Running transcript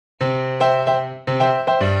Hi,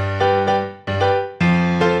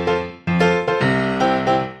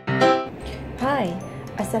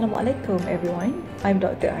 Assalamualaikum everyone. I'm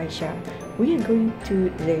Dr. Aisha. We are going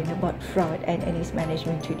to learn about fraud and earnings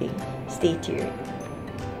management today. Stay tuned.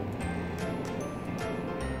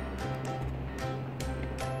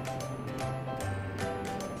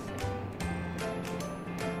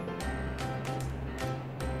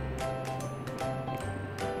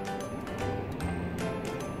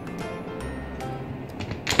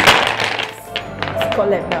 Let's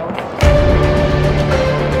collab now.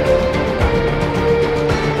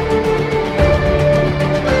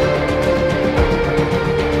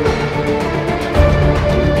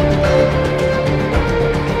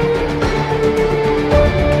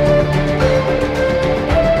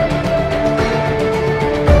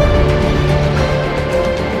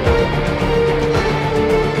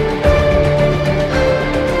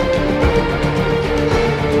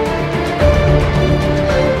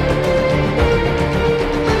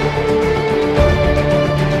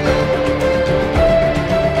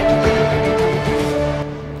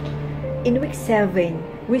 In week 7,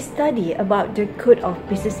 we study about the Code of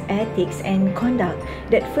Business Ethics and Conduct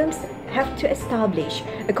that firms have to establish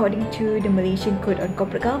according to the Malaysian Code on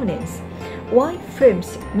Corporate Governance. Why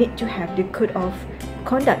firms need to have the Code of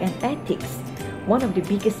Conduct and Ethics? One of the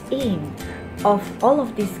biggest aims of all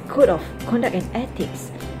of this Code of Conduct and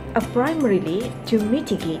Ethics are primarily to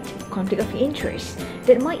mitigate conflict of interest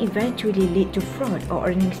that might eventually lead to fraud or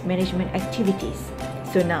earnings management activities.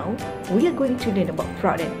 So now, we are going to learn about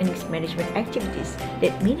fraud and earnings management activities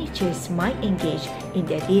that managers might engage in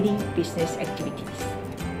their daily business activities.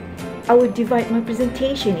 I will divide my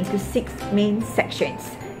presentation into 6 main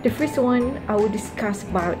sections. The first one, I will discuss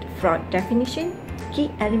about fraud definition,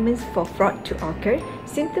 key elements for fraud to occur,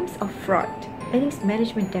 symptoms of fraud, earnings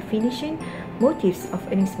management definition, motives of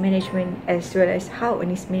earnings management, as well as how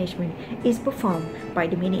earnings management is performed by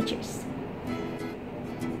the managers.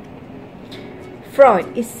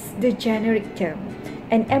 Fraud is the generic term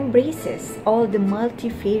and embraces all the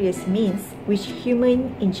multifarious means which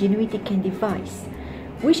human ingenuity can devise,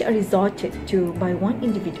 which are resorted to by one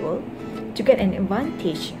individual to get an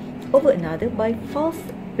advantage over another by false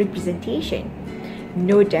representation.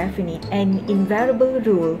 No definite and invariable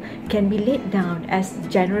rule can be laid down as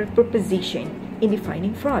general proposition in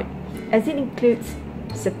defining fraud, as it includes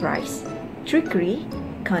surprise, trickery,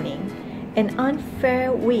 cunning, and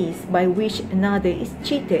unfair ways by which another is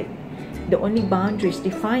cheated. The only boundaries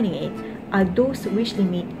defining it are those which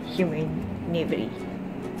limit human knavery.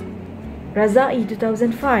 Razai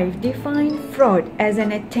 2005 defined fraud as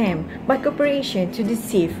an attempt by corporation to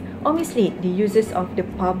deceive or mislead the users of the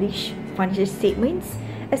published financial statements,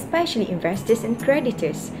 especially investors and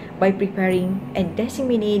creditors, by preparing and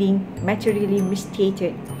disseminating materially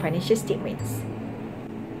misstated financial statements.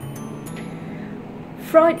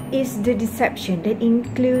 Fraud is the deception that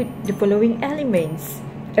includes the following elements: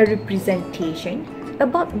 a representation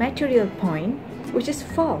about material point which is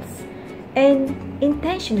false, and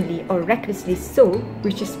intentionally or recklessly so,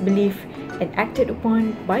 which is believed and acted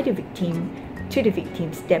upon by the victim to the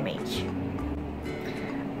victim's damage.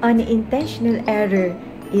 Unintentional error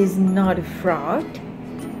is not a fraud.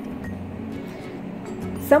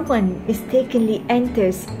 Someone mistakenly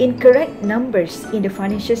enters incorrect numbers in the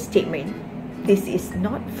financial statement. This is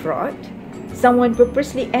not fraud. Someone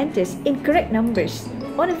purposely enters incorrect numbers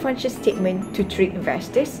on a financial statement to trick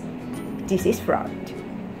investors. This is fraud.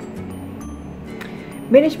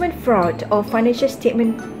 Management fraud or financial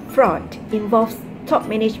statement fraud involves top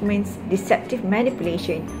management's deceptive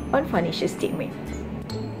manipulation on financial statements.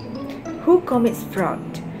 Who commits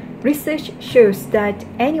fraud? Research shows that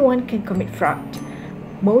anyone can commit fraud.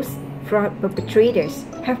 Most fraud perpetrators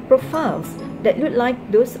have profiles that look like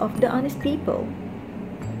those of the honest people.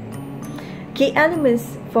 Key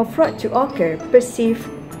elements for fraud to occur: perceived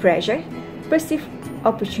pressure, perceived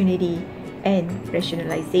opportunity, and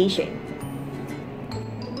rationalization.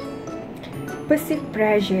 Perceived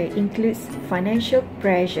pressure includes financial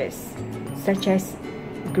pressures such as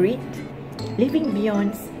greed, living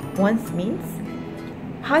beyond one's means,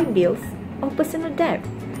 high bills or personal debt,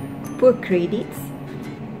 poor credits,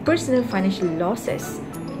 personal financial losses,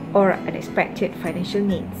 or unexpected financial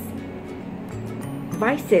needs.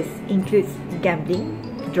 Vices includes gambling,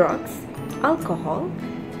 drugs, alcohol,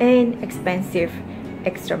 and expensive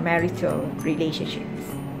extramarital relationships.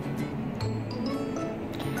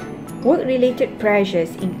 Work-related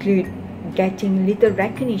pressures include getting little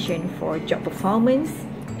recognition for job performance,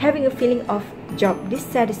 having a feeling of job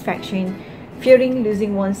dissatisfaction, fearing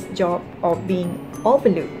losing one's job, or being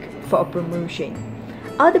overlooked for a promotion.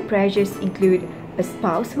 Other pressures include a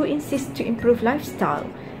spouse who insists to improve lifestyle,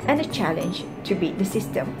 and a challenge to beat the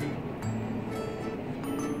system.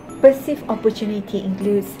 Perceived opportunity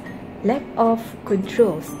includes lack of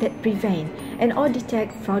controls that prevent and or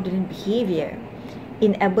detect fraudulent behavior,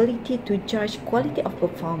 inability to judge quality of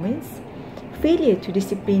performance, failure to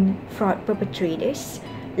discipline fraud perpetrators,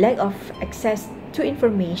 lack of access to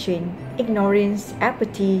information, ignorance,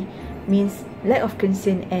 apathy means lack of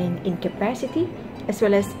concern and incapacity, as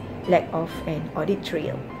well as lack of an audit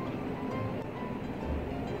trail.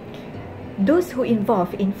 Those who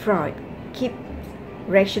involve in fraud keep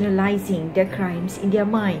rationalizing their crimes in their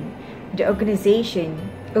mind. The organization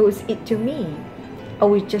owes it to me. I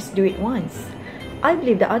will just do it once. I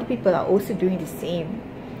believe that other people are also doing the same.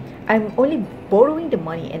 I'm only borrowing the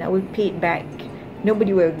money and I will pay it back.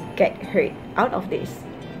 Nobody will get hurt out of this.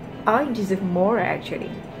 I deserve more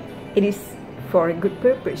actually. It is for a good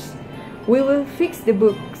purpose. We will fix the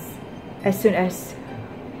books as soon as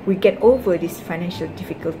we get over this financial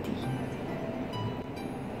difficulty.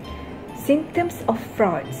 Symptoms of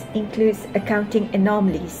frauds includes accounting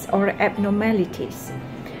anomalies or abnormalities,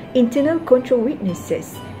 internal control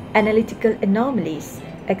weaknesses, analytical anomalies,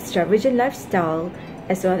 extravagant lifestyle,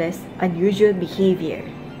 as well as unusual behavior.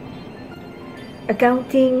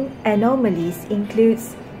 Accounting anomalies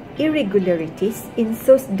includes irregularities in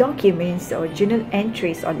source documents or journal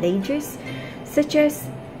entries or ledgers, such as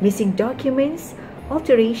missing documents,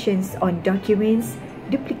 alterations on documents,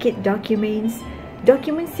 duplicate documents,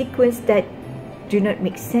 document sequence that do not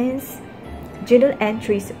make sense, journal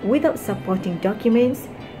entries without supporting documents,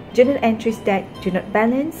 journal entries that do not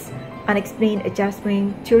balance, unexplained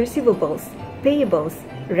adjustment to receivables, payables,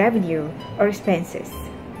 revenue, or expenses.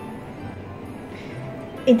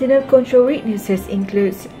 Internal control weaknesses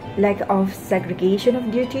includes lack of segregation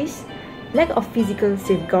of duties, lack of physical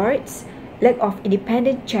safeguards, lack of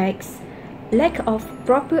independent checks, lack of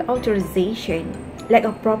proper authorization, lack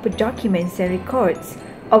of proper documents and records,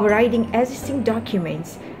 overriding existing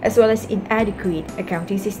documents, as well as inadequate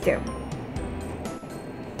accounting system.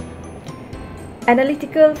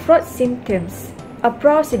 Analytical fraud symptoms are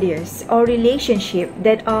procedures or relationships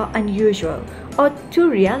that are unusual or too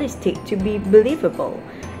realistic to be believable.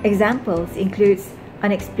 Examples include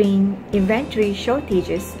unexplained inventory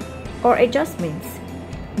shortages or adjustments,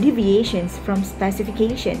 deviations from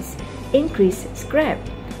specifications, increased scrap,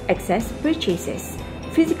 excess purchases,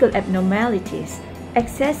 physical abnormalities,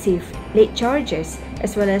 excessive late charges,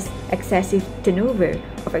 as well as excessive turnover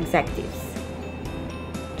of executives.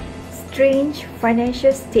 Strange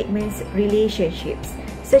financial statements relationships,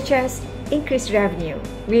 such as increased revenue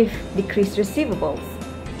with decreased receivables,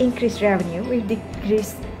 increased revenue with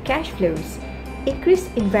decreased cash flows, increased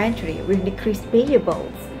inventory with decreased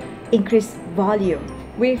payables, increased volume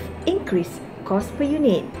with increased cost per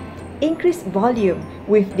unit, increased volume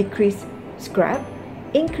with decreased scrap,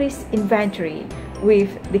 increased inventory with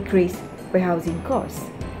decreased warehousing costs.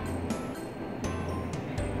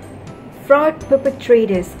 Fraud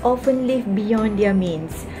perpetrators often live beyond their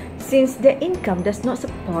means since their income does not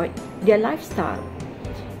support their lifestyle.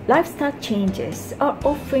 Lifestyle changes are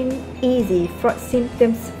often easy fraud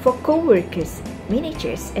symptoms for co-workers,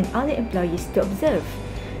 managers, and other employees to observe.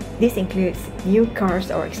 This includes new cars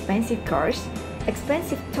or expensive cars,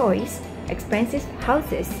 expensive toys, expensive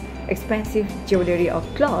houses, expensive jewelry or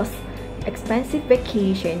clothes, expensive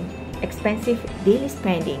vacation, expensive daily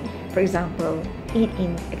spending, for example, eat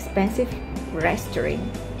in expensive restaurant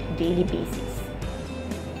daily basis.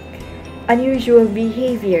 Unusual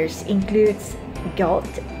behaviors includes guilt,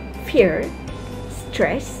 fear,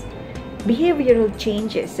 stress, behavioral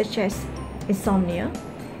changes such as insomnia,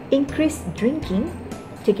 increased drinking,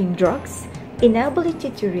 taking drugs, inability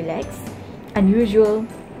to relax, unusual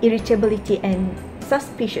irritability and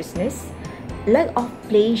suspiciousness, lack of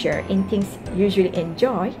pleasure in things usually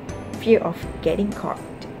enjoy, fear of getting caught.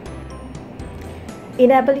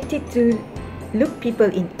 Inability to look people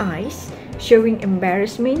in eyes, showing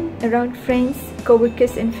embarrassment around friends,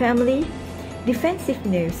 co-workers and family,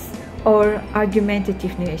 defensiveness or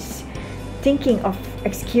argumentativeness, thinking of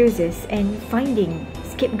excuses and finding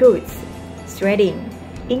scapegoats, sweating,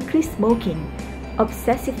 increased smoking,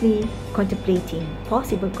 obsessively contemplating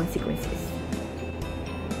possible consequences.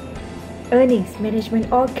 Earnings management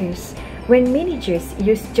occurs when managers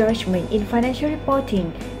use judgment in financial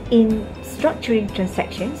reporting in structuring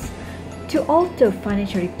transactions, to alter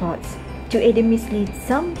financial reports, to either mislead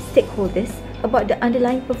some stakeholders about the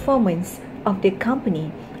underlying performance of the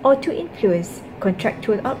company, or to influence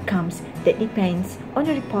contractual outcomes that depends on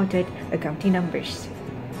the reported accounting numbers.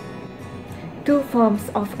 Two forms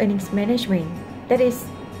of earnings management, that is,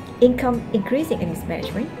 income increasing earnings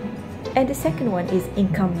management And the second one is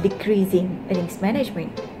income decreasing earnings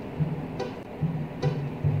management.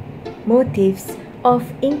 Motives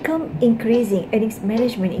of income increasing earnings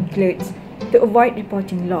management includes to avoid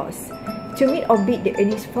reporting loss, to meet or beat the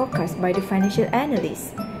earnings forecast by the financial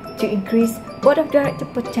analysts, to increase board of director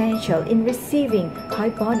potential in receiving high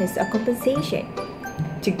bonus or compensation,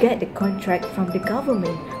 to get the contract from the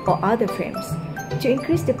government or other firms, to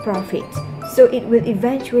increase the profit, so it will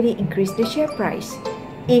eventually increase the share price.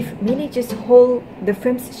 If managers hold the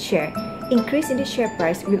firm's share, increase in the share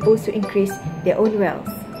price will also increase their own wealth.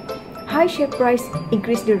 High share price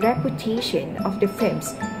increase the reputation of the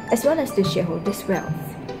firms as well as the shareholders' wealth.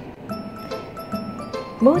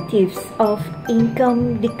 Motives of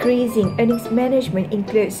income decreasing earnings management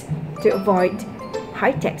includes to avoid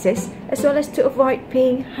high taxes as well as to avoid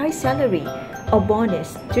paying high salary or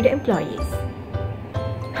bonus to the employees.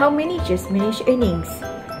 How managers manage earnings.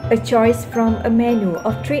 A choice from a menu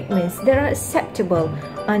of treatments that are acceptable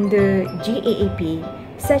under GAAP,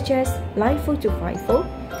 such as LIFO to FIFO,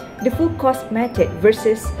 the full cost method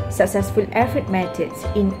versus successful effort methods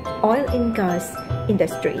in oil and gas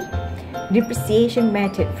industry, depreciation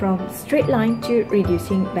method from straight line to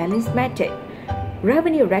reducing balance method,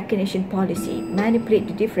 revenue recognition policy manipulate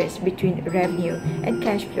the difference between revenue and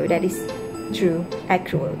cash flow, that is through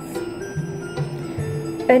accruals.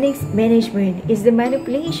 Earnings management is the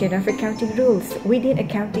manipulation of accounting rules within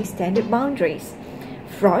accounting standard boundaries.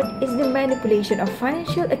 Fraud is the manipulation of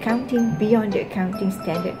financial accounting beyond the accounting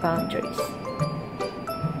standard boundaries.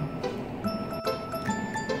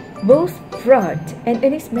 Both fraud and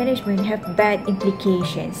earnings management have bad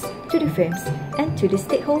implications to the firms and to the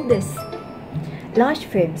stakeholders. Large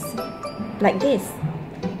firms like this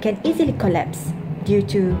can easily collapse due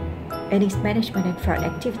to earnings management and fraud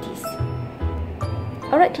activities.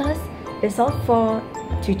 Alright class, that's all for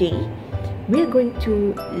today. We're going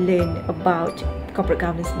to learn about corporate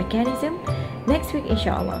governance mechanism next week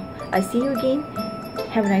inshallah. I'll see you again.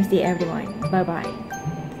 Have a nice day everyone. Bye bye.